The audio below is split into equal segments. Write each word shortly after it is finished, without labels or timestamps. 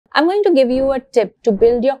I'm going to give you a tip to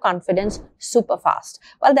build your confidence super fast.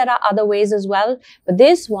 Well, there are other ways as well, but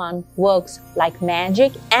this one works like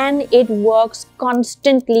magic and it works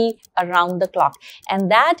constantly around the clock.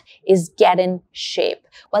 And that is get in shape.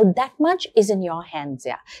 Well, that much is in your hands,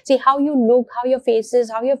 yeah. See how you look, how your face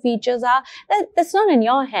is, how your features are, that's not in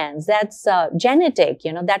your hands. That's genetic,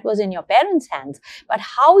 that was in your parents' hands. But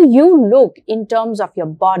how you look in terms of your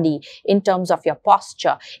body, in terms of your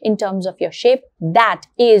posture, in terms of your shape, that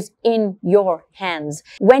is in your hands.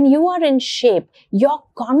 When you are in shape, your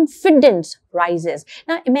confidence rises.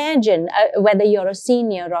 Now imagine whether you're a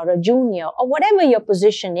senior or a junior or whatever your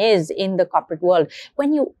position is in the corporate world,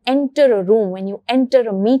 when you enter a room, when you enter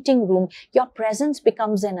a meeting room, your presence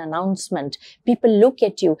becomes an announcement. People look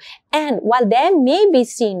at you, and while there may be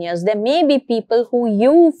seniors, there may be people who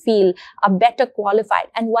you feel are better qualified,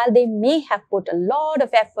 and while they may have put a lot of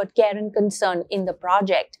effort, care and concern in the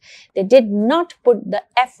project, they did not put the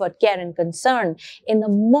effort, care and concern in the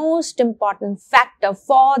most important factor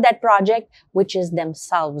for that project, which is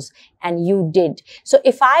themselves, and you did. So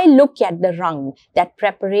if I look at the rung, that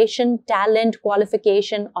preparation, talent,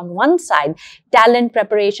 qualification on one side, talent,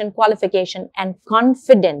 preparation, qualification, and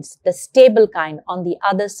confidence, the stable kind on the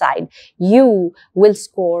other side, you will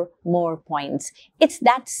score more points. It's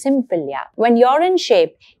that simple, yeah. When you're in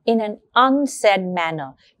shape, in an unsaid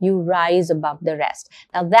manner, you rise above the rest.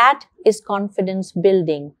 Now that is confidence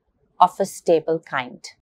building of a stable kind.